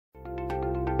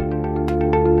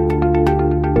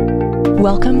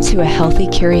Welcome to A Healthy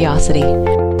Curiosity,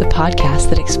 the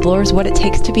podcast that explores what it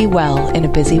takes to be well in a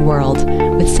busy world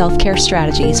with self-care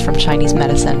strategies from Chinese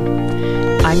medicine.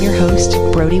 I'm your host,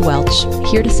 Brodie Welch,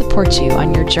 here to support you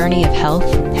on your journey of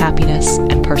health, happiness,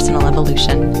 and personal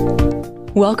evolution.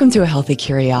 Welcome to A Healthy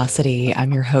Curiosity.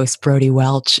 I'm your host, Brodie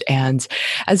Welch. And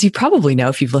as you probably know,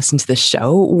 if you've listened to the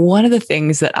show, one of the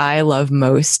things that I love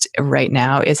most right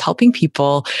now is helping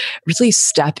people really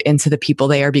step into the people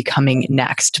they are becoming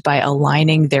next by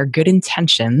aligning their good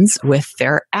intentions with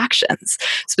their actions,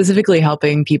 specifically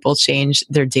helping people change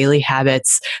their daily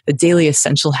habits, the daily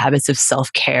essential habits of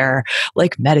self-care,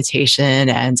 like meditation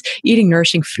and eating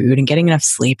nourishing food and getting enough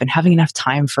sleep and having enough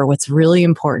time for what's really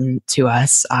important to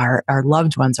us, our loved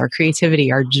ones, our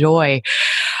creativity, our joy,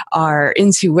 our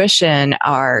intuition,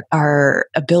 our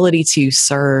ability to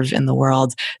serve in the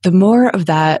world. The more of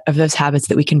those habits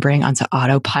that we can bring onto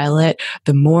autopilot,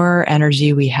 the more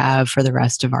energy we have for the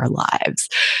rest of our lives.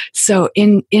 So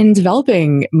in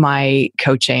developing my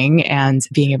coaching and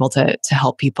being able to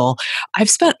help people, I've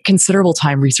spent considerable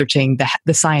time researching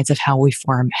the science of how we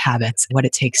form habits and what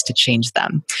it takes to change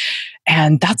them.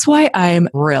 And that's why I'm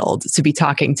thrilled to be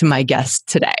talking to my guest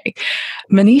today.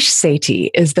 Maneesh Sethi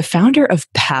is the founder of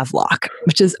Pavloc,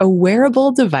 which is a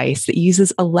wearable device that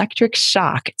uses electric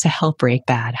shock to help break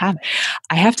bad habits.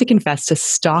 I have to confess to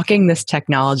stalking this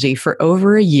technology for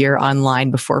over a year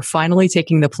online before finally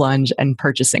taking the plunge and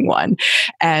purchasing one.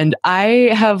 And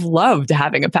I have loved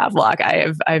having a Pavloc.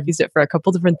 I've used it for a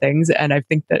couple different things, and I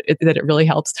think that it really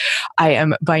helps. I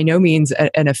am by no means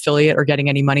an affiliate or getting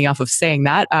any money off of saying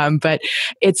that, but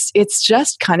it's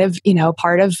just kind of,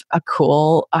 part of a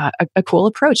cool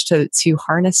approach to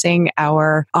harnessing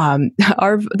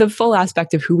the full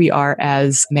aspect of who we are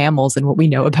as mammals and what we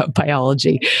know about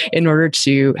biology in order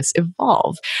to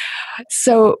evolve.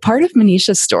 So part of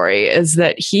Maneesh's story is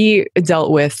that he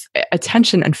dealt with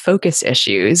attention and focus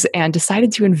issues and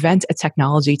decided to invent a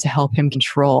technology to help him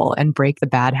control and break the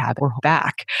bad habit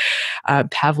back.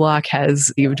 Pavloc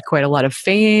has received quite a lot of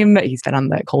fame. He's been on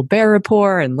the Colbert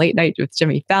Report and Late Night with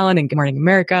Jimmy Fallon and Good Morning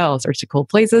America, all sorts of cool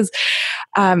places.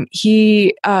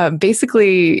 He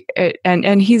basically,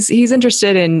 and he's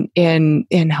interested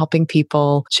in helping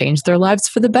people change their lives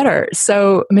for the better.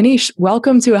 So Maneesh,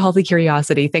 welcome to A Healthy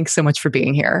Curiosity. Thanks so much for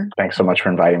being here. Thanks so much for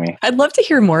inviting me. I'd love to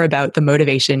hear more about the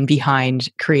motivation behind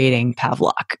creating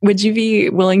Pavloc. Would you be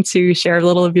willing to share a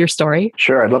little of your story?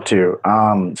 Sure, I'd love to.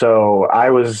 So I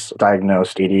was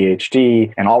diagnosed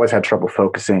ADHD and always had trouble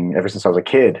focusing ever since I was a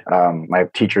kid. My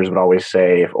teachers would always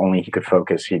say, if only he could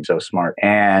focus, he'd be so smart.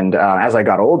 And as I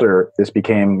got older, this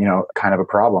became, kind of a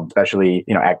problem, especially,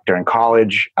 during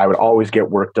college. I would always get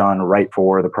work done right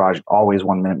for the project, always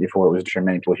 1 minute before. It was sure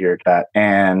many people hear that.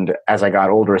 And as I got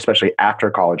older, especially after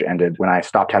college ended, when I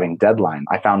stopped having deadline,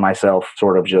 I found myself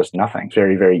sort of just nothing. It's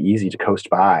very, very easy to coast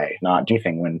by, not do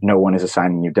anything when no one is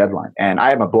assigning you deadline. And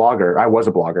I am a blogger. I was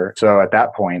a blogger. So at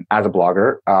that point, as a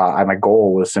blogger, my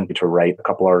goal was simply to write a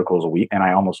couple articles a week, and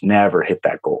I almost never hit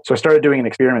that goal. So I started doing an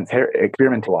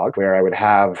experiment blog where I would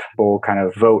have people kind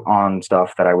of vote on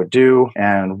stuff that I would do.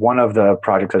 And one of the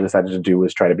projects I decided to do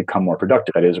was try to become more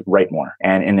productive, that is, write more.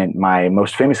 And in my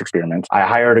most famous experiment, I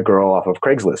hired a girl off of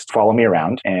Craigslist to follow me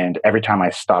around. And every time I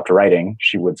stopped writing,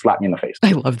 she would slap me in the face.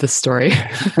 I love this story.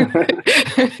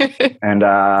 And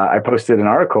I posted an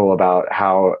article about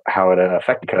how it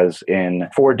affected, because in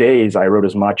 4 days, I wrote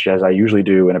as much as I usually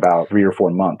do in about 3 or 4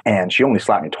 months. And she only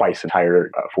slapped me twice in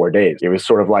entire 4 days. It was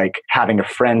sort of like having a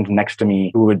friend next to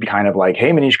me who would be kind of like,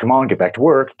 hey, Maneesh, come on, get back to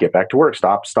work,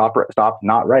 stop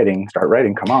not writing, start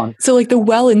writing, come on. So like the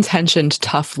well-intentioned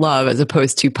tough love as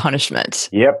opposed to punishment.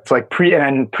 Yep. It's like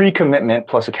pre-commitment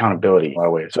plus accountability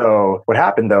always. So what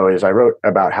happened though is I wrote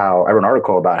an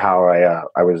article about how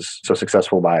I was so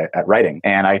successful at writing,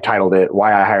 and I titled it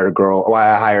why I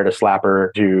hired a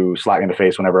slapper to slap me in the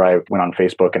face whenever I went on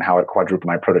Facebook, and how it quadrupled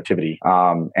my productivity.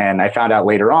 And I found out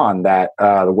later on that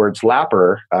the word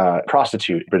slapper,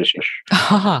 prostitute, British.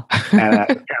 And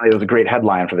apparently it was a great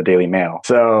headline for the Daily Mail.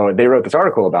 So they wrote this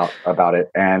article about it,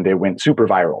 and it went super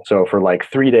viral. So for like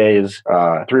 3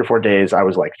 or 4 days, I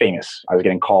was like famous. I was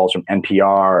getting calls from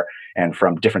NPR and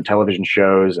from different television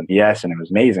shows and yes, and it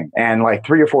was amazing. And like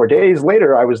 3 or 4 days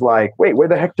later, I was like, wait, where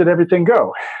the heck did everything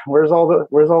go? Where's all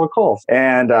the calls?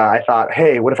 And I thought,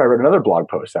 hey, what if I wrote another blog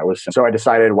post? So I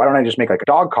decided, why don't I just make like a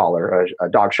dog collar, a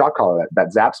dog shock collar that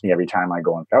zaps me every time I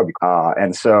go on. That would be cool.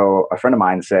 And so a friend of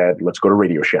mine said, let's go to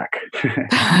Radio Shack.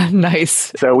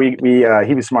 Nice. So he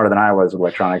was smarter than I was with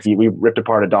electronics. We ripped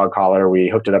apart a dog collar. We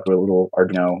hooked it up with a little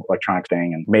Arduino electronics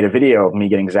thing and made a video of me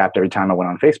getting zapped every time I went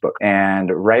on Facebook. And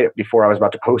right before I was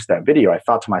about to post that video, I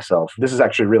thought to myself, this is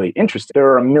actually really interesting. There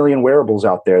are a million wearables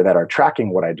out there that are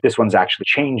tracking what I do. This one's actually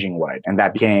changing what I do. And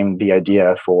that became the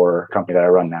idea for a company that I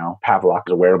run now. Pavloc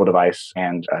is a wearable device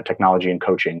and technology and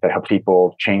coaching that helps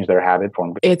people change their habit.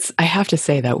 I have to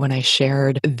say that when I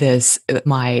shared this,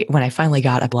 when I finally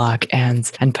got a block and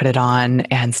put it on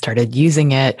and started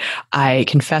using it, I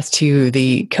confessed to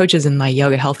the coaches in my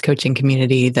yoga health coaching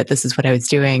community that this is what I was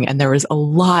doing. And there was a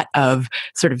lot of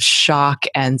sort of shock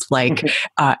and like,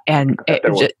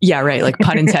 yeah, right. Like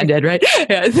pun intended, right?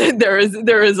 Yeah,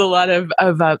 there was a lot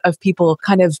of people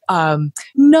kind of,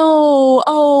 no,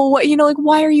 oh, like,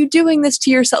 why are you doing this to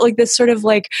yourself? Like this sort of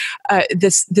like,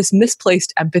 this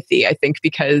misplaced empathy, I think,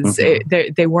 because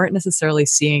they weren't necessarily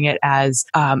seeing it as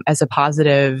a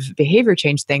positive behavior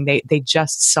change thing. They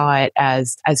just saw it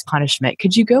as punishment.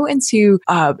 Could you go into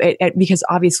because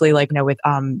obviously, like, with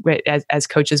as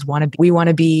coaches we want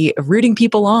to be rooting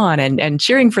people on and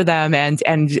cheering for them and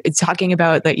talking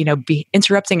about that, be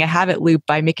interrupting a habit loop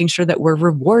by making sure that we're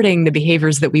rewarding the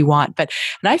behaviors that we want. And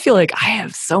I feel like I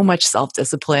have so much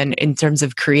self-discipline in terms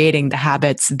of creating the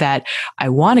habits that I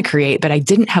want to create, but I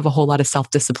didn't have a whole lot of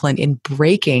self-discipline in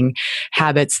breaking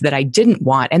habits that I didn't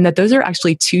want. And that those are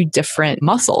actually two different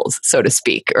muscles, so to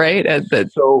speak, right?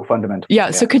 So fundamental.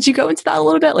 Yeah. So could you go into that a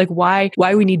little bit? Like why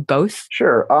we need both?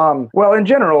 Sure. Well, in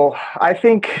general, I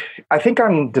think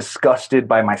I'm disgusted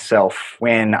by myself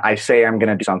when I say I'm going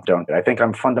to do something. I think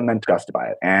I'm fundamentally disgusted by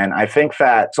it. And I think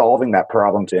that solving that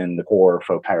problem's in the core of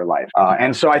folks' entire life.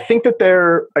 And so I think that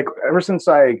ever since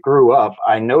I grew up,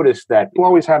 I noticed that people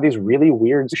always have these really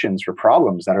weird solutions for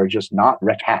problems that are just not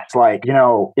recast. Like,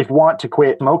 if you want to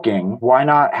quit smoking, why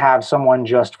not have someone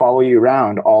just follow you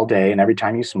around all day and every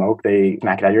time you smoke, they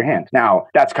smack it out of your hand? Now,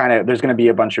 that's there's going to be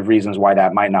a bunch of reasons why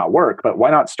that might not work, but why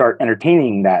not start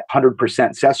entertaining that 100%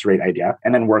 success rate idea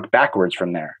and then work backwards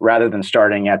from there rather than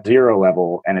starting at zero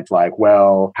level. And it's like,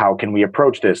 well, how can we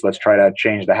approach this? Let's try to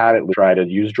change the habit. Let's try to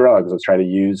use drugs. Let's try to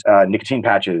use nicotine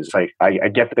patches. Like I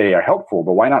get that they are helpful,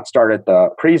 but why not start at the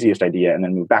craziest idea and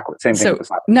then move backwards? Same thing with the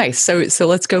slap. Nice. So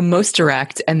let's go most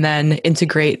direct and then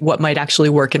integrate what might actually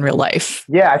work in real life.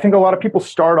 Yeah, I think a lot of people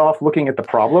start off looking at the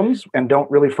problems and don't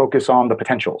really focus on the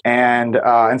potential. And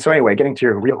so anyway, getting to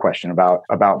your real question about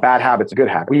bad habits, good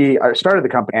habits. We started the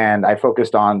company and I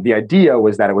focused on the idea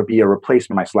was that it would be a replacement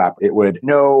for my slap. It would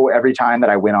know every time that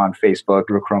I went on Facebook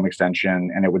through a Chrome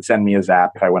extension and it would send me a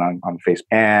zap if I went on Facebook.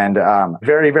 And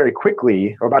very, very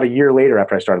quickly, or about a year later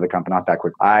after I started the company, not that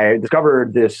quick, I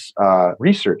discovered this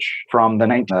research from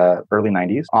the early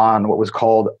 90s on what was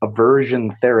called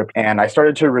aversion therapy. And I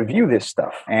started to review this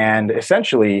stuff. And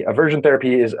essentially, aversion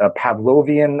therapy is a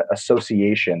Pavlovian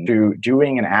association to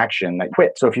doing an action that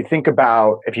quit. So if you think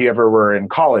about if you ever were in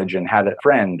college and had a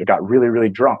friend who got really, really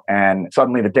drunk and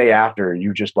suddenly the day after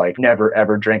you just like never,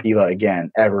 ever drank tequila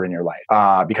again, ever in your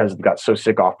life because you got so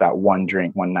sick off that one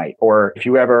drink one night. Or if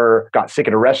you ever got sick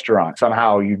at a restaurant,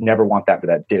 somehow you'd never want that for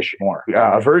that dish anymore.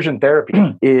 Aversion therapy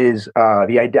is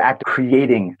the act of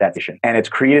creating that dish. And it's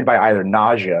created by either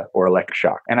nausea or electric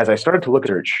shock. And as I started to look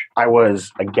at research, I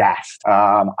was aghast.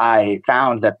 I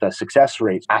found that the success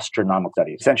rates, astronomical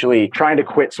studies, essentially trying to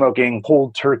quit smoking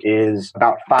cold turkey is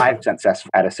about 5% successful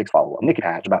at a 6 follow-up. Nicotine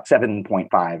patch, about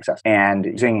 7.5 successful. And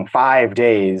using 5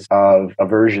 days of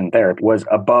aversion therapy was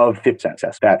above 50%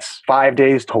 success. That's 5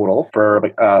 days total for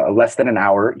less than an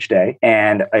hour each day.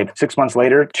 And 6 months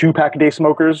later, 2 pack-a-day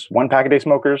smokers, 1 pack-a-day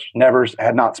smokers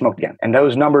had not smoked again. And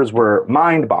those numbers were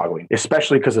mind-boggling,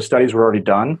 especially because the studies were already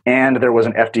done and there was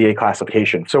an FDA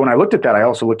classification. So when I looked at that, I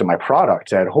also looked at my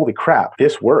product and said, holy crap,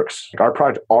 this works. Like our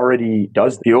product already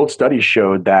does. The old studies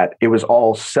showed that it was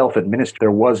all self-administered.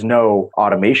 There was no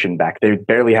automation back. They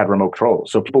barely had remote control.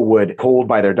 So people would told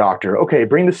by their doctor, okay,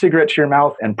 bring the cigarette to your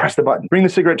mouth and press the button. Bring the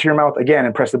cigarette to your mouth again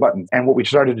and press the button. And what we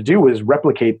started to do was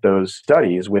replicate those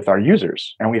studies with our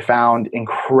users. And we found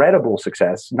incredible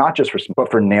success, not just for smoking,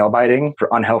 but for nail biting, for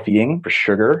unhealthy eating, for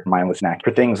sugar, mindless snacking,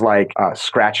 for things like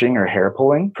scratching or hair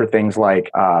pulling, for things like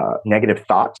negative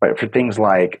thoughts, for things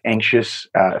like anxious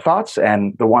thoughts.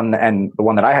 And the one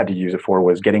that I had to use it for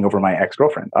was getting over my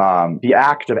ex-girlfriend. The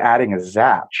act of adding a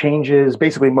zap changes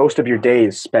basically most of your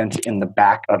days spent in the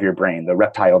back of your brain, the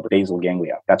reptile basal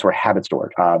ganglia. That's where habits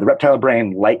stored. The reptile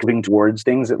brain likes moving towards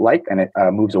things it likes, and it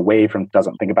moves away from,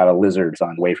 doesn't think about a lizard,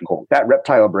 sun, away from cold. That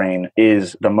reptile brain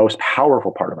is the most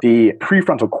powerful part of it. The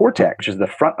prefrontal cortex, which is the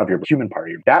front of your human part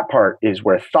of you, that part is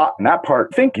where thought, and that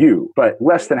part, think you, but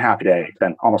less than half a day,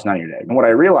 spend almost none of your day. And what I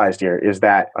realized here is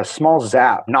that a small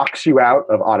zap knocks you out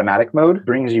of automatic mode,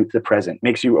 brings you to the present,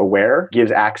 makes you aware,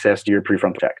 gives access to your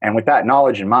prefrontal cortex. And with that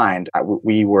knowledge in mind,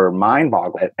 we were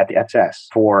mind-boggled at the SS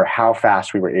for how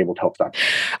fast we were able to help stop.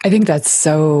 I think it's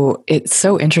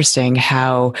so interesting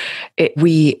how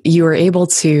you're able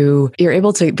to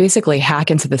basically hack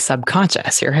into the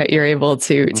subconscious. You're able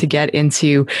to get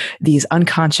into these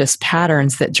unconscious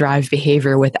patterns that drive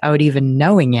behavior without even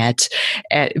knowing it.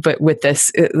 But with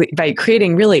this, by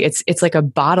creating really, it's like a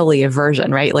bodily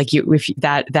aversion, right? Like if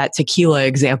that tequila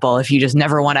example, if you just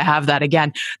never want to have that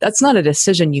again, that's not a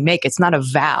decision you make. It's not a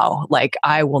vow. Like,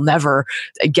 I will never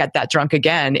get that drunk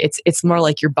again. It's more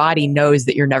like your body knows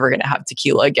that you're never going to have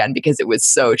tequila again because it was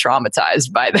so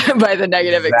traumatized by the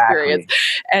negative experience.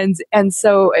 And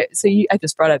so I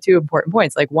just brought up two important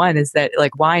points. Like, one is that,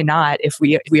 like, why not, if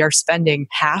we are spending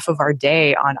half of our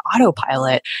day on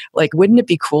autopilot, like, wouldn't it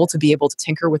be cool to be able to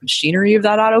tinker with machinery of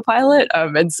that autopilot?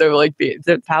 And so, like,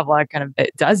 the Pavloc kind of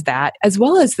does that, as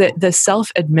well as the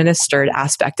self-administered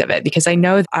aspect of it, because I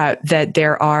know that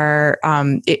there are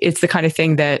it's the kind of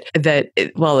thing that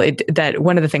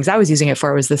one of the things I was using it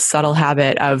for was the subtle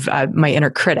habit of my inner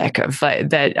critic of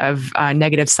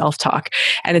negative self-talk.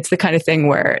 And it's the kind of thing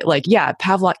where, like, yeah,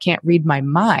 Pavloc can't read my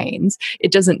mind.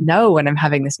 It doesn't know when I'm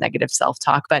having this negative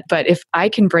self-talk. But if I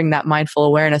can bring that mindful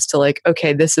awareness to, like,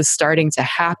 okay, this is starting to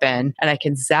happen, and I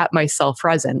can zap myself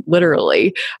present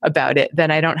literally about it,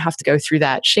 then I don't have to go through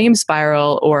that shame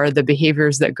spiral or the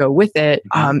behaviors that go with it.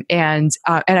 And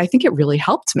I think it really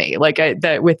helped me. Like,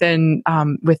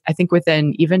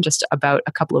 within even just about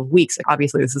a couple of weeks. Like,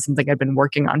 obviously, this is something I've been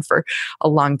working on for a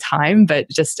long time, but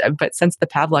since the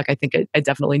Pavloc, I think I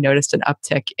definitely noticed an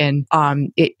uptick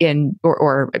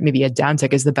or maybe a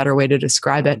downtick is the better way to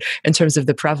describe it, in terms of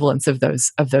the prevalence of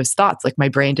those thoughts. Like, my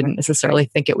brain didn't necessarily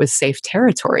think it was safe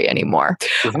territory anymore.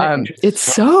 It's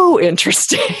so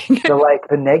interesting. So, like,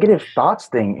 the negative thoughts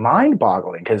thing,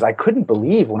 mind-boggling, because I couldn't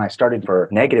believe when I started for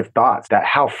negative thoughts that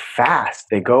how fast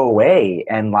they go away.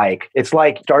 And, like, it's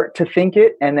like start to think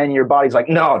it, and then your body's like,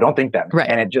 no, don't think that. Right.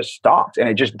 And it just stops, and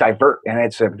it just diverts. And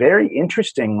it's a very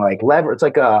interesting, like, lever. It's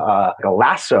like a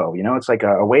lasso, you know, it's like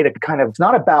a way to kind of, it's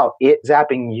not about it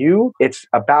zapping you. It's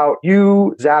about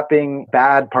you zapping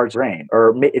bad parts of the brain.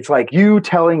 Or it's like you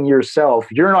telling yourself,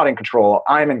 you're not in control,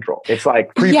 I'm in control. It's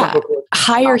like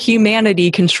higher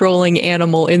humanity controlling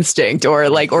animal instinct, or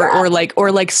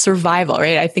like survival,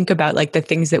 right? I think about, like, the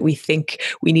things that we think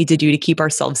we need to do to keep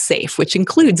ourselves safe, which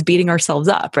includes beating ourselves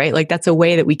up, right? Like, that's a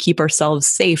way that we keep ourselves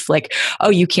safe. Like, oh,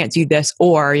 you can't do this,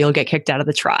 or you'll get kicked out of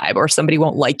the tribe, or somebody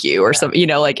won't like you, or some, you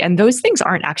know, like, and those things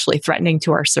aren't actually threatening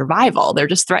to our survival. They're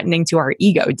just threatening to our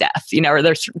ego death, you know, or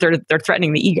they're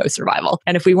threatening the ego survival.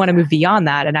 And if we want to move beyond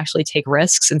that and actually take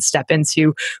risks and step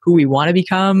into who we want to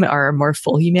become, our more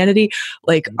full humanity,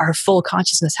 like, our full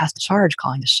consciousness has to charge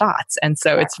calling the shots. And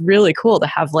so it's really cool to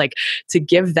have, like, to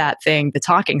give that thing the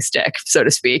talking stick, so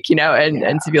to speak, you know,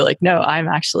 and to be like, no, I'm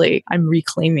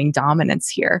reclaiming dominance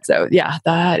here. So yeah,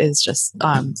 that is just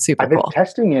super cool. I've been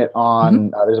testing it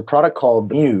on, there's a product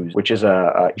called Muse, which is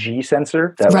a G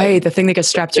sensor. Right. The thing that gets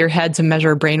strapped to your head to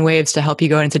measure brain waves to help you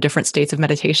go into different states of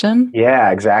meditation.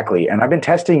 Yeah, exactly. And I've been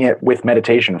testing it with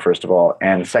meditation, first of all,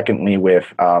 and secondly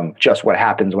with just what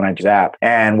happens when I zap.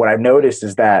 And what I've noticed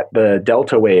is that the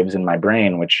delta waves in my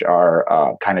brain, which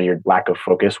are kind of your lack of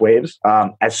focus waves,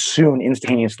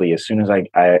 instantaneously, as soon as I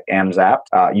am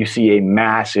zapped, you see a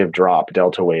massive drop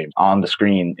delta wave on the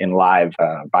screen in live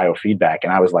biofeedback.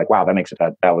 And I was like, wow,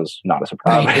 that was not a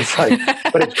surprise. It's like,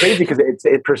 but it's crazy because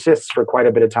it persists for quite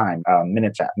a bit of time,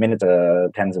 minutes,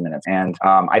 tens of minutes. And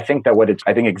I think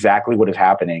exactly what is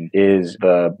happening is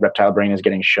the reptile brain is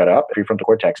getting shut up, prefrontal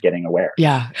cortex getting aware.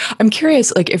 Yeah. I'm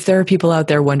curious, like, if there are people out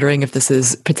there wondering if this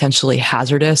is potentially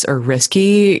hazardous or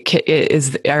risky,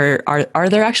 are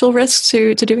there actual risks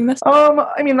to doing this?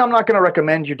 I mean, I'm not going to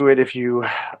recommend you do it if you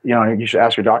should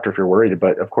ask your doctor if you're worried,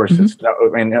 but of course,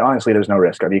 honestly, there's no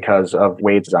risk because of the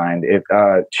way it's designed.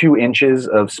 2 inches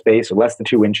of space, or less than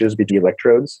 2 inches between the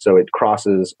electrodes. So it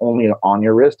crosses only on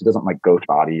your wrist. It doesn't like go to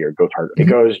body or go to heart. It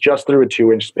goes just through a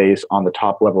 2-inch space on the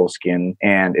top level of skin,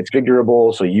 and it's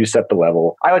configurable. So you set the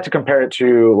level. I like to compare it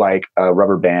to like a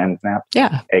rubber band snap.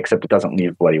 Yeah. Except it doesn't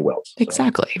leave bloody welts. So.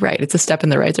 Exactly. Right. It's a step in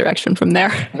the right direction from there.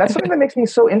 That's something that makes me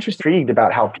so intrigued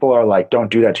about how people are like,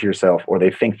 don't do that to yourself, or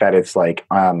they think that it's like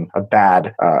a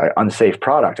bad, unsafe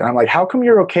product. And I'm like, how come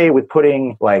you're okay with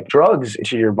putting like drugs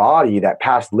into your body that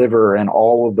pass liver and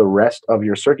all of the rest of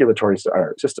your circulatory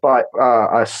system? But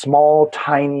a small,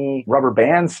 tiny rubber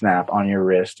band snap on your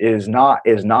wrist is not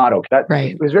okay. That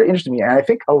right. It was very interesting to me. And I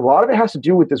think a lot of it has to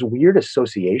do with this weird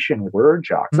association with word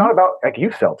shock. It's not about like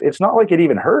you felt. It's not like it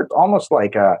even hurt. Almost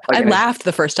like I laughed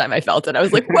the first time I felt it. I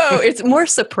was like, whoa, it's more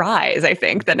surprise, I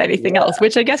think, than anything else,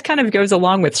 which I guess kind of goes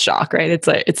along with shock, right?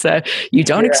 It's a you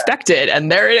don't expect it,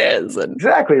 and there it is. And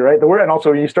exactly, right? The word, and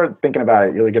also when you start thinking about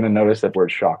it, you're going to notice that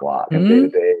word shock talk a lot in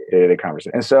day-to-day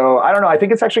conversation. And so I don't know, I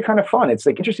think it's actually kind of fun. It's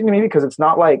like interesting to me because it's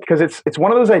not like, because it's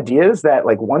one of those ideas that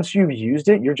like once you've used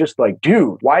it, you're just like,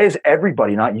 dude, why is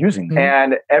everybody not using it?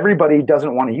 And everybody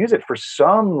doesn't want to use it for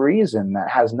some reason that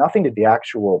has nothing to do with the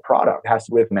actual product. It has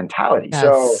to do with mentality. Yes.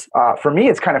 So for me,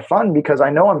 it's kind of fun because I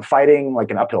know I'm fighting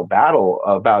like an uphill battle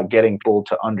about getting people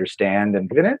to understand and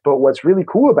live in it. But what's really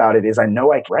cool about it is I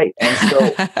know I can write. And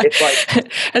so it's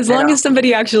like, as long as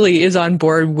somebody actually is on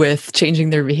board with changing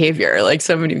their behavior, like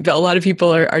a lot of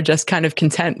people are just kind of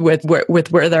content with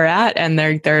where they're at and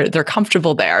they're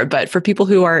comfortable there. But for people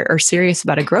who are serious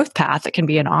about a growth path, it can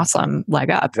be an awesome leg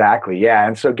up. Exactly. Yeah.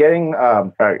 And so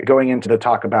going into the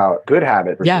talk about good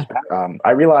habits versus bad,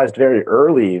 I realized very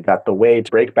early that the way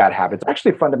to break bad habits is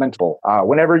actually fundamental.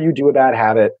 Whenever you do a bad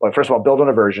habit, well, first of all, build an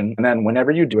aversion. And then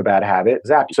whenever you do a bad habit,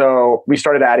 zap. So we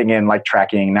started adding in like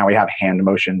tracking. Now we have hand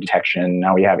motion detection.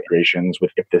 Now we have integrations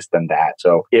with if this, then that.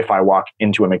 So if I walk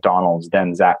into a McDonald's,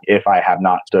 then zap. If I have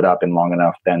not stood up in long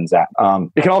enough, then zap.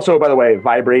 It can also, by the way,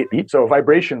 vibrate. So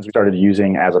vibrations we started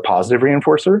using as a positive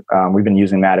reinforcer. We've been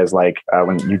using that as like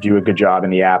when you do a good job in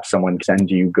the app, someone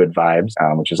sends you good vibes,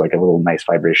 which is like a little nice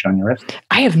vibration on your wrist.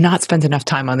 I have not spent enough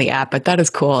time on the app, but that is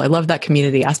cool. I love that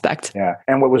community aspect. Yeah.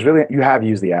 And what was really, you have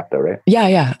used the app though, right?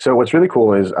 Yeah. So what's really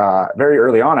cool is very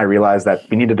early on, I realized that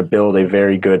we needed to build a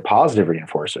very good positive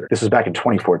reinforcer. This was back in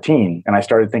 2014. And I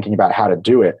started thinking about how to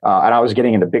do it. And I was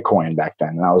getting into Bitcoin back then.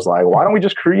 And I was like, why don't we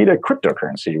just create a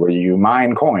cryptocurrency where you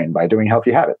mine coin by doing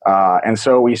healthy habits? And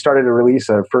so we started to release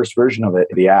a first version of it,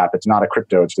 the app. It's not a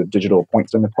crypto, it's a digital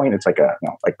points in the point. It's like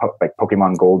like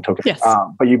Pokemon Gold token. Yes.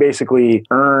 But you basically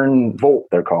earn Volt,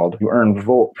 they're called. You earn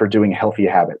Volt for doing healthy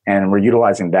habit. And we're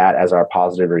utilizing that as our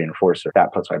positive reinforcer.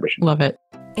 That puts vibration. Love it.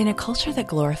 In a culture that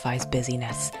glorifies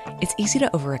busyness, it's easy to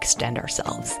overextend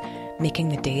ourselves, making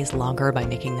the days longer by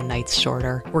making the nights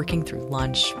shorter, working through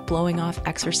lunch, blowing off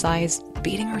exercise,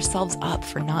 beating ourselves up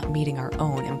for not meeting our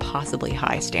own impossibly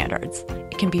high standards.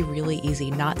 It can be really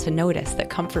easy not to notice that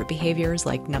comfort behaviors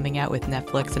like numbing out with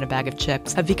Netflix and a bag of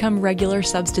chips have become regular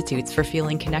substitutes for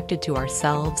feeling connected to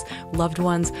ourselves, loved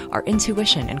ones, our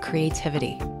intuition, and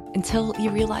creativity. Until you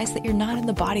realize that you're not in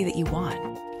the body that you want.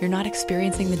 You're not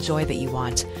experiencing the joy that you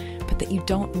want, but that you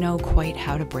don't know quite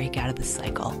how to break out of the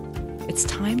cycle. It's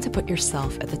time to put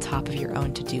yourself at the top of your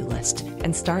own to-do list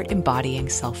and start embodying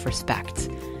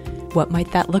self-respect. What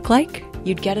might that look like?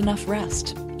 You'd get enough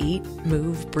rest. Eat,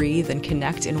 move, breathe, and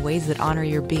connect in ways that honor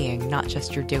your being, not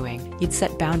just your doing. You'd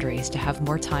set boundaries to have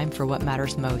more time for what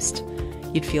matters most.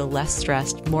 You'd feel less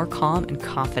stressed, more calm and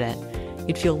confident.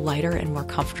 You'd feel lighter and more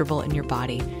comfortable in your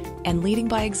body. And leading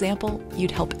by example,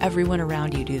 you'd help everyone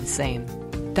around you do the same.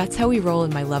 That's how we roll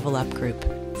in my Level Up group.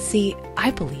 See, I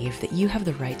believe that you have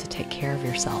the right to take care of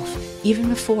yourself, even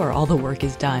before all the work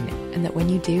is done, and that when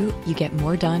you do, you get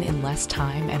more done in less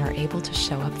time and are able to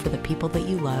show up for the people that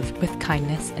you love with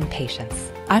kindness and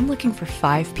patience. I'm looking for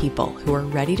 5 people who are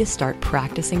ready to start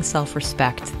practicing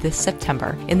self-respect this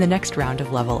September in the next round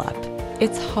of Level Up.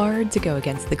 It's hard to go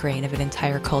against the grain of an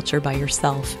entire culture by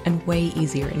yourself and way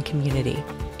easier in community.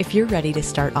 If you're ready to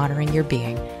start honoring your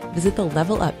being, visit the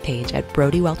Level Up page at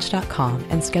brodiewelch.com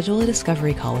and schedule a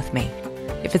discovery call with me.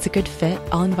 If it's a good fit,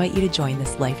 I'll invite you to join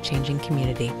this life-changing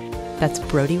community. That's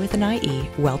Brodie with an IE,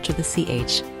 Welch with a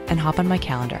CH, and hop on my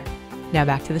calendar. Now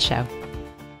back to the show.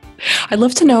 I'd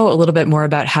love to know a little bit more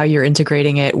about how you're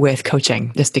integrating it with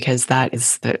coaching, just because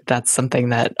that's something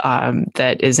that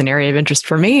that is an area of interest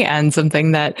for me, and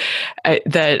something that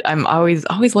I'm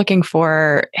always looking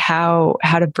for how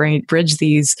to bridge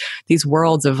these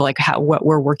worlds of like what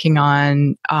we're working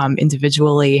on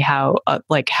individually, how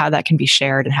that can be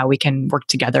shared and how we can work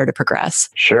together to progress.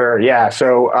 Sure, yeah.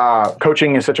 So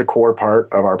coaching is such a core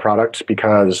part of our product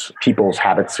because people's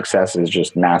habit success is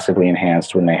just massively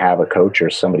enhanced when they have a coach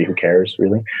or somebody who cares,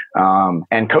 really.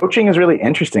 And coaching is really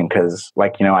interesting because,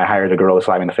 I hired a girl to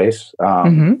slap me in the face.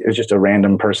 It was just a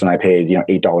random person I paid,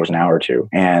 $8 an hour to.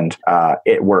 And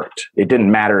it worked. It didn't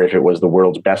matter if it was the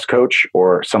world's best coach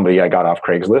or somebody I got off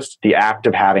Craigslist. The act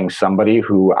of having somebody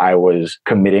who I was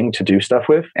committing to do stuff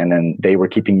with, and then they were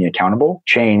keeping me accountable,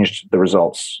 changed the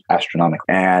results astronomically.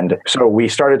 And so we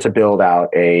started to build out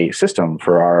a system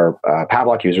for our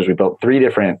Pavloc users. We built we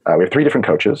have 3 different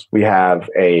coaches. We have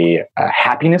a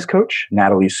happiness coach, coach,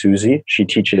 Natalie Susie. She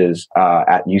teaches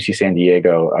at UC San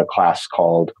Diego a class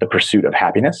called The Pursuit of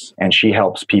Happiness. And she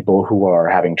helps people who are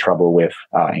having trouble with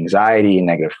anxiety,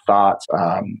 negative thoughts,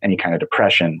 any kind of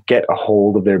depression, get a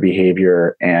hold of their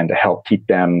behavior and help keep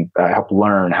them, help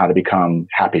learn how to become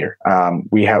happier.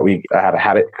 We have a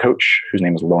habit coach whose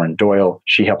name is Lauren Doyle.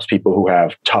 She helps people who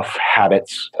have tough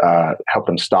habits, help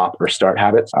them stop or start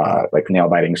habits, like nail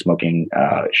biting, smoking,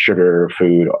 sugar,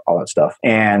 food, all that stuff.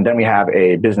 And then we have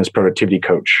a business productivity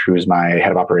coach who's my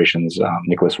head of operations,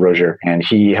 Nicholas Rozier. And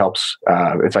he helps,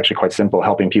 it's actually quite simple,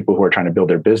 helping people who are trying to build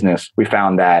their business. We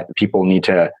found that people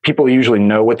usually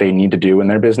know what they need to do in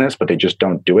their business, but they just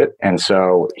don't do it. And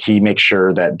so he makes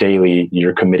sure that daily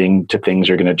you're committing to things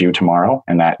you're going to do tomorrow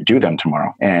and that do them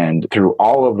tomorrow. And through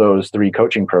all of those 3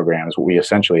 coaching programs, what we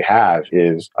essentially have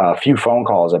is a few phone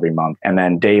calls every month and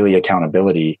then daily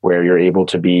accountability where you're able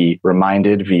to be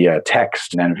reminded via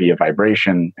text and then via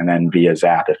vibration and then via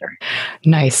Zap.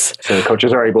 Nice. So the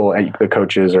coaches are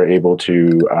able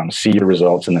to see your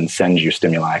results and then send you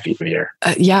stimuli via.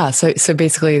 Yeah. So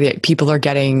basically, people are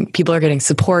getting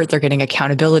support. They're getting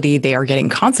accountability. They are getting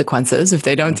consequences if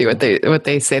they don't do what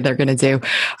they say they're going to do,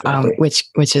 Exactly.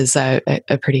 which is a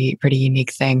pretty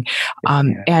unique thing.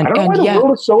 And I don't know why the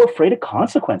world is so afraid of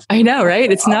consequences. I know,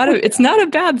 right? It's not a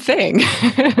bad thing.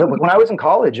 When I was in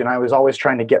college and I was always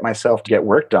trying to get myself to get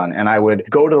work done, and I would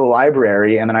go to the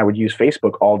library and then I would use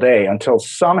Facebook all day until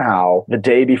somehow the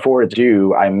day before it's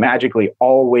due, I magically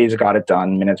always got it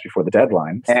done minutes before the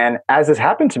deadline. And as this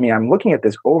happened to me, I'm looking at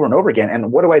this over and over again.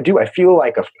 And what do? I feel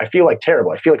like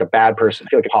terrible. I feel like a bad person. I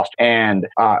feel like an imposter. And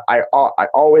I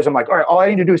always am like, all right, all I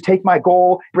need to do is take my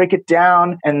goal, break it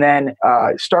down, and then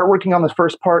start working on the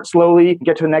first part slowly,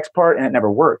 get to the next part, and it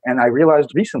never worked. And I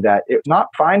realized recently that it's not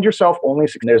find yourself only when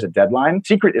there's a deadline.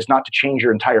 Secret is not to change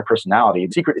your entire personality.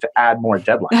 The secret is to add more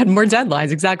deadlines. Add more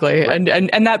deadlines, exactly. Right.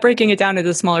 And that breaking it down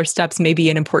into smaller steps may be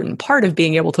an important part of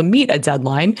being able to meet a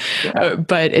deadline. Yeah.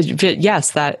 But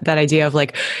yes, that idea of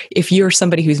like, if you're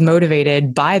somebody who's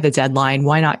motivated by the deadline,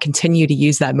 why not continue to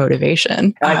use that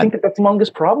motivation? And I think that's the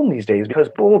longest problem these days because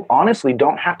people honestly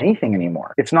don't have anything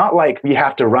anymore. It's not like we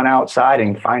have to run outside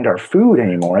and find our food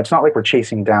anymore. It's not like we're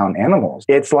chasing down animals.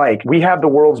 It's like we have the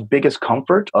world's biggest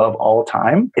comfort of all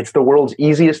time. It's the world's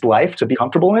easiest life to be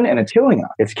comfortable in, and it's killing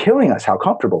us. It's killing us how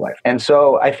comfortable life. And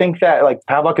so I think that like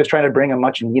Pavloc is trying to bring a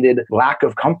much needed lack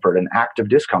of comfort and active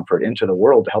discomfort into the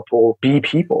world to help people be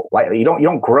people. Like you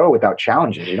don't grow without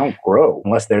challenges. You don't grow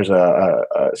unless there's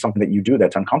something that you do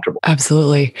that's uncomfortable.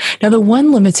 Absolutely. Now, the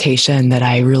one limitation that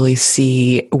I really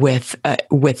see with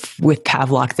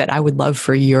Pavloc that I would love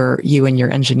for you and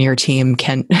your engineer team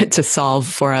to solve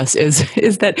for us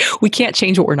is that we can't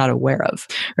change what we're not aware of,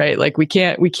 right? Like we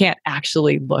can't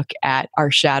actually look at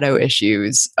our shadow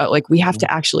issues. Like we have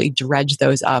to actually dredge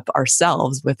those up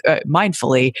ourselves with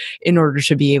mindfully in order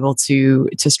to be able to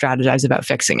strategize about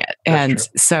fixing it. And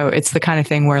so it's the kind of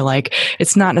thing where like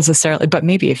it's not necessarily, but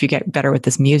maybe if you get better with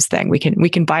this Muse thing, we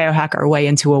can biohack our way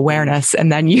into awareness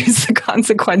and then use the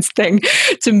consequence thing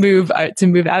to move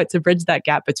out to bridge that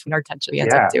gap between our attention we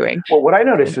end up doing. Well, what I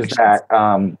noticed is that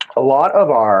a lot of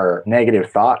our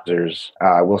negative thoughters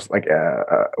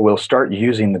will start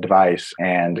using the device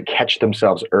and catch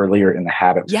themselves earlier in the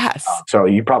habit. Yes. So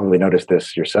you probably noticed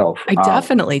this yourself. I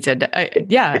definitely did.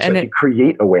 And you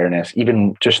create awareness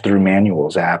even just through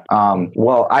Manual's app.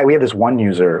 We have this one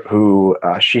user who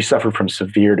she suffered from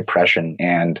severe depression,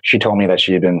 and she told me that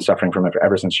she had been suffering from it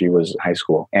ever since she was in high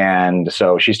school. And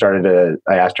so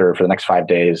I asked her for the next 5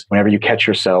 days, whenever you catch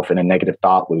yourself in a negative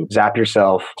thought loop, zap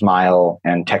yourself, smile,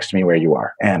 and text me where you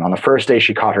are. And on the first day,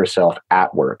 she caught herself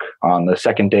at work. On the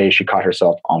second day, she caught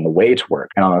herself on the way to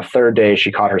work. And on the third day,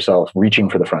 she caught herself reaching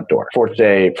for the front door. Fourth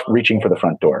day, reaching for the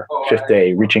front door. Fifth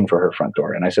day, reaching for her front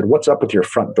door. And I said, what's up with your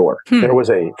front door? There was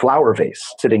a flower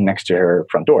vase sitting next to her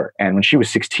front door. And when she was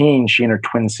 16, she and her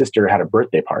twin sister had a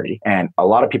birthday party. And a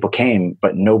lot of people came,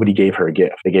 but nobody gave her a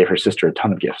gift. They gave her sister a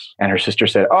ton of gifts. And her sister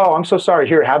said, oh, I'm so sorry.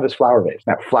 Here, have this flower vase.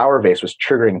 That flower vase was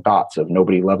triggering thoughts of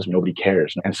nobody loves me, nobody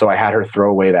cares. And so I had her throw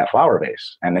away that flower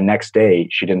vase. And the next day,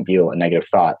 she didn't feel a negative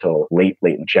thought till late.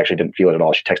 And she actually didn't feel it at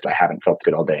all. She texted, I haven't felt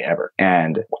good all day ever.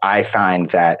 And I find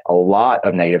that a lot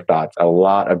of negative thoughts, a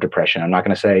lot of depression, I'm not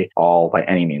going to say all by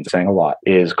any means, I'm saying a lot,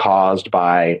 is caused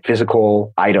by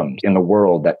physical items in the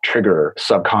world that trigger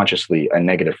subconsciously a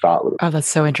negative thought loop. Oh, that's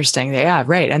so interesting. Yeah,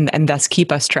 right. And thus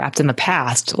keep us trapped in the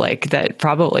past. Like that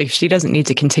probably she doesn't need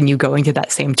to continue going to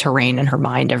that same terrain in her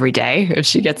mind every day if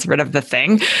she gets rid of the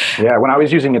thing. Yeah, when I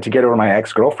was using it to get over my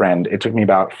ex-girlfriend, it took me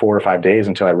about 4 or 5 days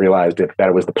until I realized that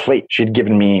it was the plate. She'd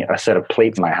given me a set of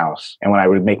plates in my house. And when I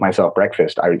would make myself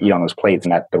breakfast, I would eat on those plates,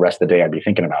 and that the rest of the day I'd be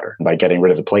thinking about her. And by getting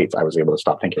rid of the plates, states, I was able to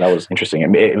stop thinking. That was interesting.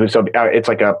 It's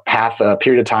like a path, a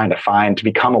period of time to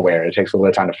become aware. It takes a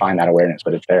little time to find that awareness,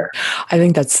 but it's there. I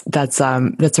think that's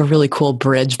a really cool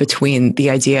bridge between the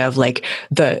idea of like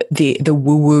the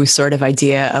woo-woo sort of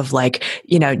idea of like,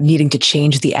 needing to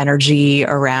change the energy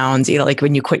around, like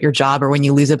when you quit your job or when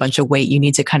you lose a bunch of weight, you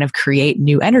need to kind of create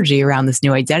new energy around this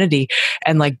new identity,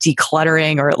 and like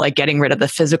decluttering or like getting rid of the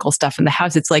physical stuff in the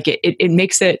house. It's like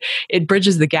it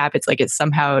bridges the gap. It's like it's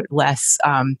somehow less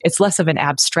of an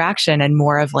abstraction and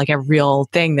more of like a real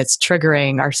thing that's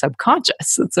triggering our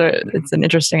subconscious. It's an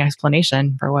interesting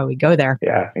explanation for why we go there.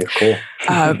 Yeah, it's cool.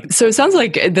 So it sounds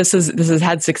like this has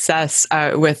had success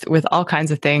with all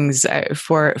kinds of things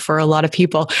for a lot of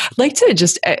people. I'd like to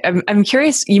just I'm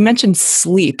curious. You mentioned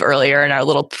sleep earlier in our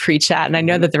little pre-chat, and I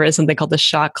know that there is something called the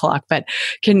shot clock. But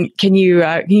can you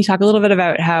talk a little bit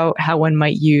about how one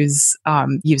might use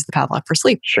the Pavloc for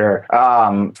sleep? Sure.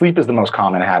 Sleep is the most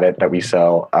common habit that we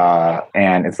sell,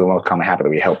 and it's the most common habit that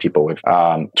we help people with.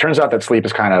 Turns out that sleep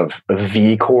is kind of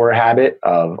the core habit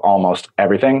of almost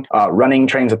everything. Running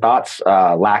trains of thoughts,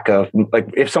 lack of, like,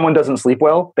 if someone doesn't sleep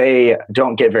well, they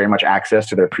don't get very much access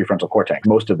to their prefrontal cortex.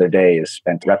 Most of their day is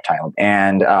spent reptile.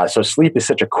 And so sleep is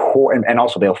such a core, and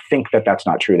also they'll think that that's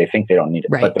not true. They think they don't need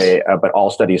it. Right. But all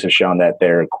studies have shown that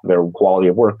their quality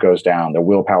of work goes down, their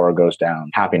willpower goes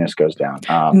down, happiness goes down.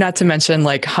 Not to mention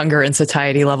like hunger and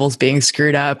satiety levels being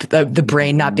screwed up, the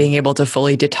brain not being able to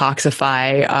fully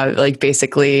detoxify, like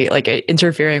basically like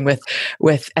interfering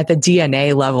with at the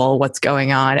DNA level what's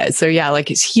going on. So yeah,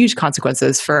 like it's huge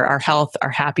consequences for our health, our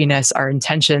happiness, our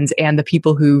intentions, and the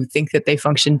people who think that they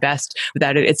function best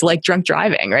without it. It's like drunk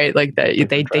driving, right? Like they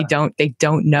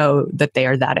don't know that they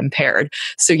are that impaired.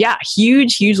 So yeah,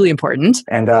 hugely important.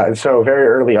 And so very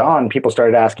early on, people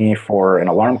started asking me for an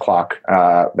alarm clock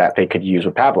that they could use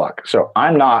with Pavloc. So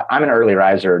I'm an early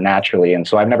riser naturally, and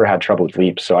so I've never had trouble with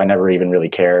sleep. So I never even really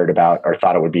cared about or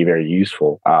thought it would be very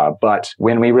useful. But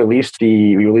when we released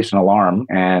an alarm,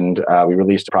 and we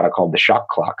released a product called the Shock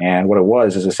Clock. And what it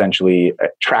was is essentially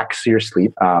it tracks your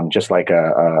sleep, just like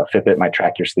a Fitbit might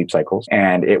track your sleep cycles.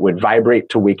 And it would vibrate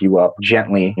to wake you up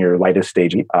gently in your lightest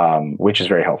stage, which is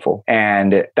very helpful.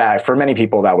 And that for many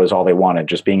people, that was all they wanted,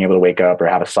 just being able to wake up or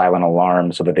have a silent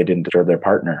alarm so that they didn't disturb their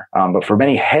partner. But for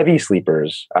many heavy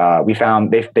sleepers, we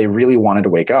found they really wanted to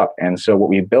wake up. And so what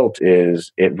we built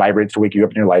is it vibrates to wake you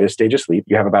up in your lightest stage of sleep.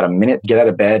 You have about a minute to get out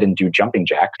of bed and do jumping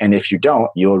jacks. And if you don't,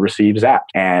 you'll receive zapped.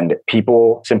 And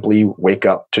people simply wake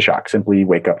up to shock.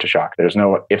 There's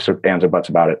no ifs or ands or buts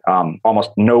about it.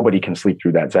 Almost nobody can sleep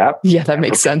through that zap. Yeah, that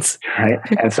makes sense. Right.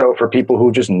 And so for people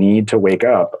who just need to wake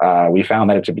up, we found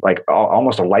that it's like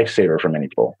almost a lifesaver for many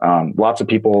people. Lots of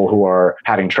people who are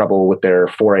having trouble with their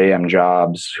 4 a.m.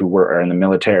 jobs, who are in the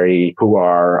military, who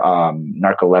are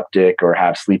narcoleptic or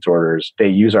have sleep disorders, they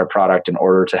use our product in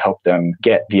order to help them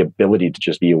get the ability to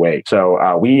just be awake.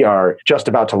 So we are just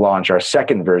about to launch our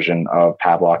second version of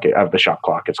Pavloc, of the Shock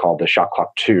Clock. It's called the Shock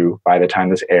Clock 2. By the time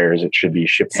this airs, it should be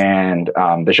shipped. And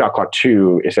the Shock Clock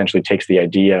 2 essentially takes the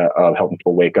idea of helping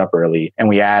people wake up early, and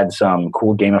we add some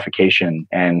cool gamification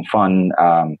and fun,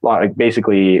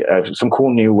 basically some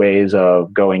cool new ways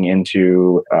of going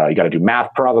into, you got to do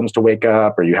math problems to wake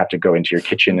up, or you have to go into your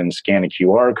kitchen and scan a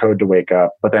QR code to wake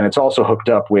up. But then it's also hooked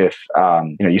up with,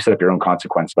 you set up your own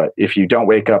consequence. But if you don't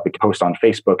wake up, you can post on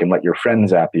Facebook and let your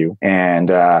friends zap you.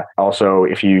 And also,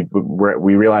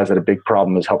 we realized that a big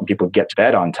problem is helping people get to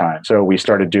bed on time. So we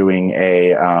started doing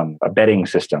a bedding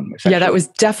system. Yeah, that was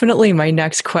definitely my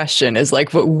next question is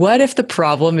like, but what if the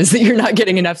problem is that you're not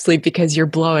getting enough sleep because you're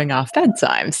blowing off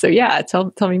bedtime? So yeah,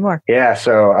 tell me more. Yeah,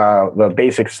 so the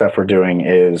basic stuff we're doing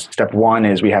is, step one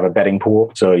is we have a bedding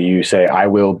pool. So you say, I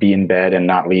will be in bed and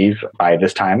not leave by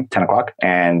this time, 10 o'clock.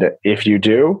 And if you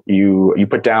do, you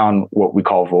put down what we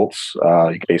call volts,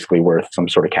 basically worth some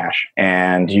sort of cash.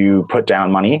 And you put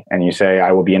down money and you say,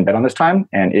 I will be in bed on this time.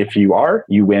 And if you are,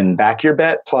 you win back your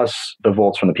bet plus the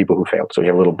volts from the people who failed. So you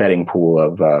have a little betting pool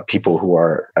of people who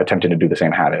are attempting to do the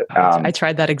same habit. I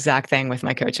tried that exact thing with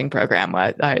my coaching program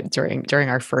during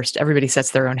our first, everybody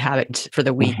sets their own habit for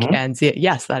the week. Mm-hmm. And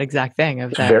yes, that exact thing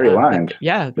of that. Very aligned.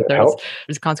 There's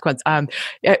a consequence.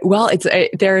 Well,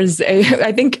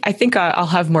 I think I'll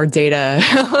have more data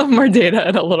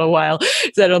in a little while.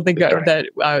 So I don't think that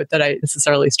I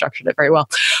necessarily structured it very well.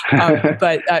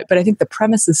 But I think the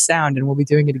premise is sound, and we'll be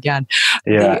doing it again.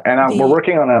 Yeah, we're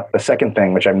working on a second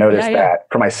thing, which I've noticed that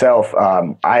for myself,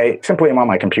 I simply am on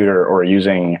my computer or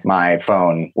using my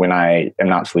phone when I am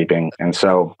not sleeping. And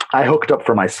so I hooked up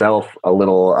for myself a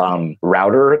little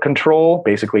router control,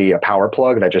 basically a power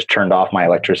plug that just turned off my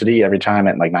electricity every time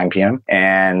at like 9 p.m.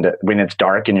 And when it's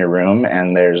dark in your room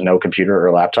and there's no computer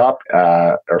or laptop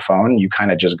or phone, you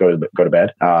kind of just go to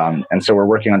bed. And so we're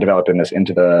working on developing this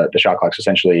into the shot clocks.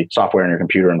 Essentially, software on your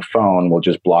computer and phone will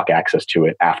just block access to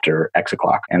it after X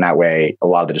o'clock. And that way, a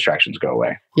lot of the distractions go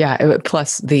away. Yeah,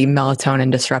 plus the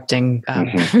melatonin disrupting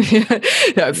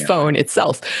phone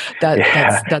itself. That's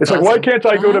it's awesome. like, why can't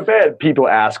I go to bed? People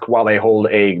ask while they hold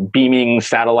a beaming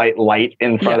satellite light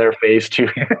in front of their face too.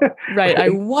 Right. I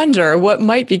wonder what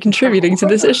might be contributing to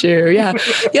this issue. Yeah.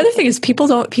 The other thing is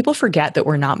people forget that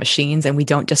we're not machines and we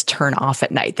don't just turn off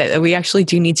at night, that we actually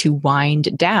do need to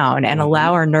wind down and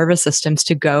allow our nervous systems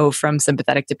to go from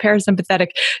sympathetic to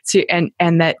parasympathetic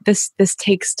and that this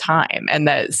takes time. And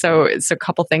that so it's a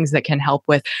couple things that can help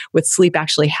with sleep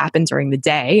actually happen during the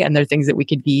day. And there are things that we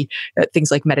could be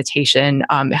things like meditation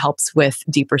helps with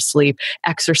deeper sleep.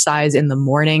 Exercise in the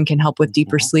morning can help with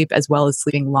deeper sleep as well as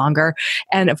sleeping longer.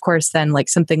 And of course, then like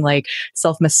something like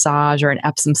self-massage or an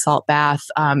Epsom salt bath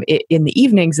in the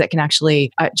evenings that can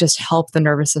actually just help the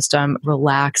nervous system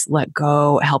relax, let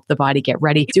go, help the body get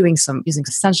ready. Using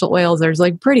essential oils. There's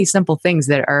like pretty simple things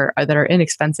that are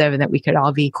inexpensive and that we could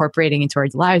all be incorporating into our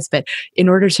lives. But in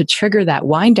order to trigger that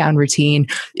wind down routine,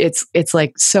 it's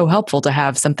like so helpful to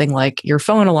have something like your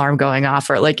phone alarm going off,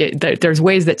 or like there's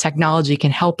ways that technology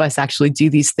can help us actually do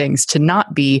these things to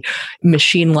not be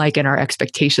machine-like in our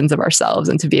expectations of ourselves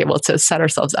and to be able to set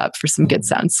ourselves up for some good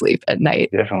sound sleep at night.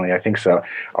 Definitely. I think so.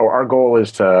 Our goal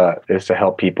is to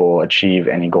help people achieve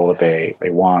any goal that they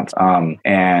want.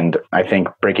 And I think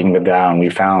breaking them down, we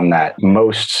found that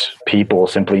most people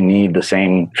simply need the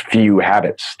same few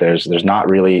habits. There's not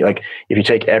really, like, if you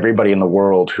take everybody in the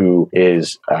world who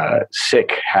is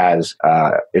sick,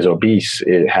 is obese,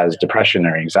 has depression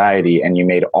or anxiety, and you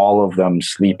made all of them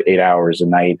sleep 8 hours a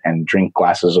night and drink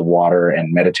glasses of water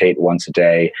and meditate once a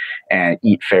day and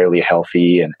eat fairly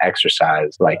healthy and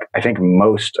exercise, like, I think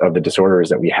most of the disorders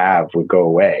that we have would go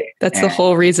away. That's the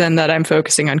whole reason that I'm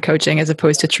focusing on coaching as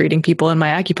opposed to treating people in my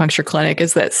acupuncture clinic,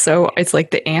 is that so it's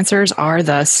like the answers are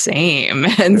the same.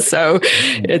 And so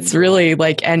it's really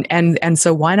like, and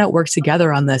so why not work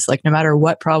together on this? Like, no matter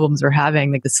what problems we're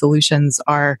having, like the solutions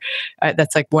are,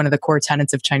 that's like one of the core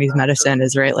tenets of Chinese medicine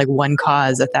is, right, like one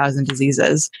cause, 1,000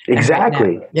 diseases.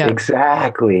 Exactly. Right now,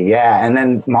 Exactly. Yeah. And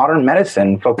then modern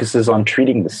medicine focuses on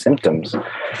treating the symptoms.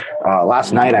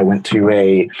 Last night I went to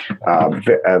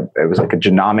it was like a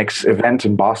genomics event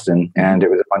in Boston, and it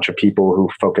was a bunch of people who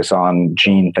focus on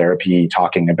gene therapy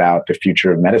talking about the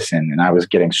future of medicine. And I was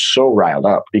getting so riled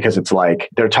up because it's like,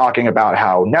 they're talking about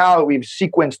how now that we've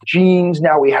sequenced genes,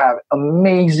 now we have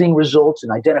amazing results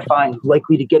in identifying who's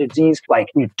likely to get a disease. Like,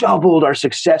 we've doubled our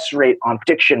success rate on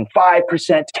prediction,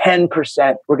 5%,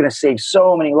 10%. We're going to save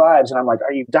so many lives. And I'm like,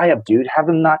 are you die up, dude? Have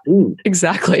them not food.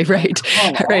 Exactly. Right.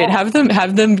 Right. Have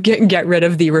them get rid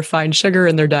of the refined sugar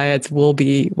in their diets. Will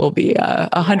be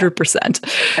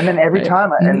 100%. And then every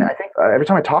time, and I think every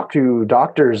time I talk to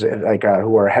doctors like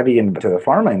who are heavy into the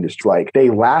pharma industry, like, they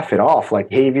laugh it off. Like,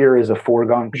 behavior is a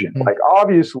foregone conclusion. Like,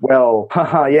 obviously, well,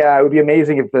 yeah, it would be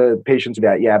amazing if the patients do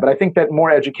that. Yeah, but I think that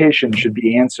more education should be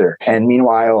the answer. And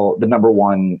meanwhile, the number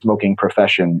one smoking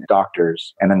profession,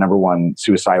 doctors, and the number one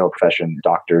suicidal profession,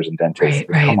 doctors and dentists.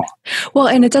 Right. Come on. Well,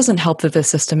 and it doesn't help that the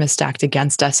system is stacked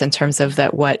against us in terms of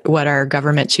that what our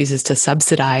government chooses to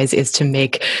subsidize is to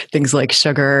make things like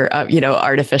sugar,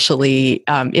 artificially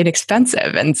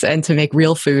inexpensive, and to make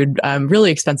real food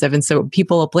really expensive. And so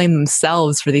people blame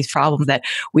themselves for these problems that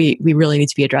we really need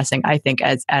to be addressing, I think,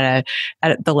 at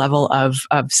the level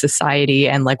of society.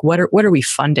 And like, what are we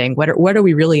funding? What are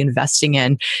we really investing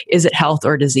in? Is it health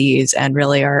or disease? And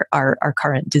really our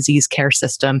current disease care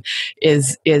system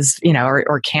is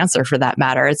or cancer for that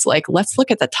matter. It's like, let's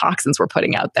look at the toxins we're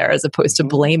putting out there as opposed to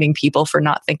blaming people for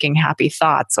not thinking happy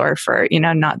thoughts or for,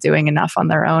 not doing enough on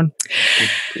their own.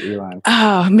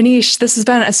 Oh, Maneesh, this has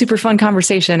been a super fun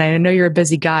conversation. I know you're a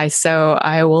busy guy, so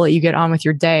I will let you get on with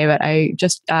your day. But I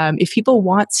just, if people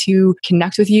want to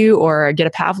connect with you or get a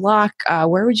Pavloc,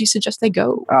 where would you suggest they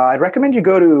go? I'd recommend you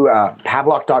go to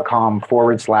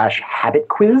pavloc.com/habit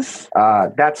quiz.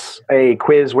 That's a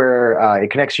quiz where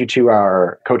it connects you to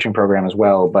our coaching program as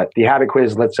well. But the habit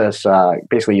quiz lets us,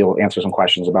 basically, you'll answer some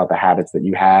questions about the habits that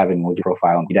you have, and we'll do a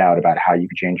profile and read out about how you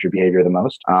can change your behavior the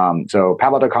most. So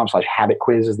pavloc.com/habit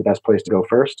quiz is the best place to go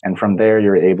first. And from there,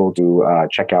 you're able to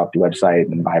check out the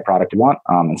website and buy a product you want.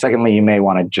 And secondly, you may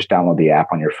want to just download the app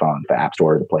on your phone, the App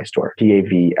Store or the Play Store.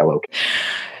 Pavloc.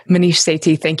 Maneesh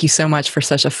Sethi, thank you so much for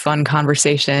such a fun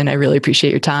conversation. I really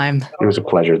appreciate your time. It was a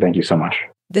pleasure. Thank you so much.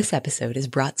 This episode is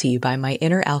brought to you by my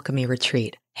Inner Alchemy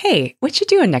Retreat. Hey, what you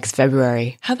doing next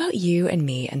February? How about you and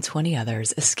me and 20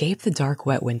 others escape the dark,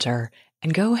 wet winter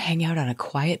and go hang out on a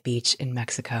quiet beach in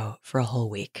Mexico for a whole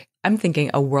week. I'm thinking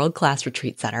a world-class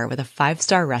retreat center with a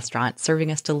 5-star restaurant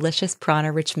serving us delicious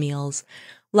prana-rich meals,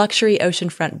 luxury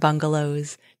oceanfront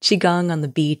bungalows, qigong on the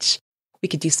beach. We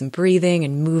could do some breathing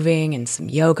and moving and some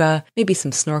yoga, maybe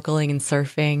some snorkeling and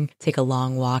surfing, take a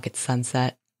long walk at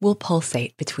sunset. We'll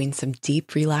pulsate between some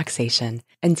deep relaxation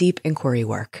and deep inquiry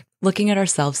work, looking at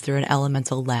ourselves through an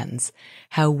elemental lens,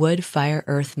 how wood, fire,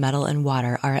 earth, metal, and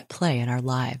water are at play in our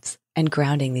lives, and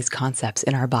grounding these concepts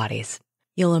in our bodies.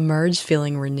 You'll emerge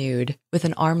feeling renewed with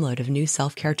an armload of new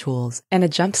self-care tools and a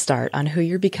jump start on who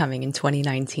you're becoming in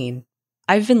 2019.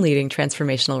 I've been leading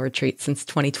transformational retreats since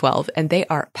 2012, and they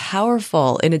are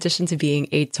powerful in addition to being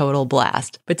a total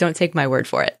blast. But don't take my word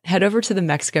for it. Head over to the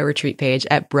Mexico retreat page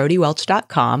at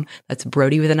brodiewelch.com. That's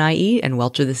Brodie with an IE and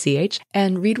Welch with a CH,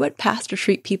 and read what past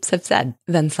retreat peeps have said.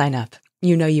 Then sign up.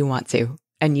 You know you want to,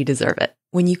 and you deserve it.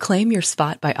 When you claim your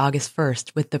spot by August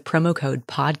 1st with the promo code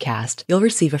PODCAST, you'll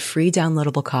receive a free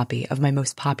downloadable copy of my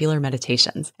most popular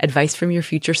meditations, Advice from Your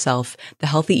Future Self, the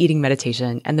Healthy Eating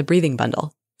Meditation, and the Breathing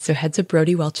Bundle. So head to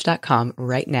brodiewelch.com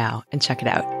right now and check it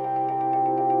out.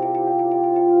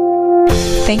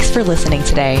 Thanks for listening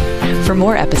today. For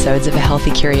more episodes of A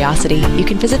Healthy Curiosity, you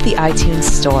can visit the iTunes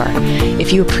store.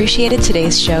 If you appreciated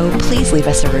today's show, please leave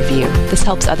us a review. This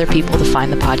helps other people to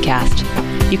find the podcast.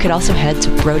 You could also head to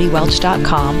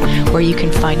brodiewelch.com, where you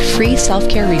can find free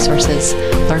self-care resources,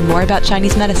 learn more about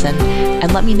Chinese medicine,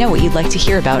 and let me know what you'd like to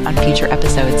hear about on future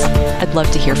episodes. I'd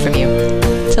love to hear from you.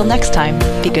 Till next time,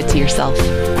 be good to yourself.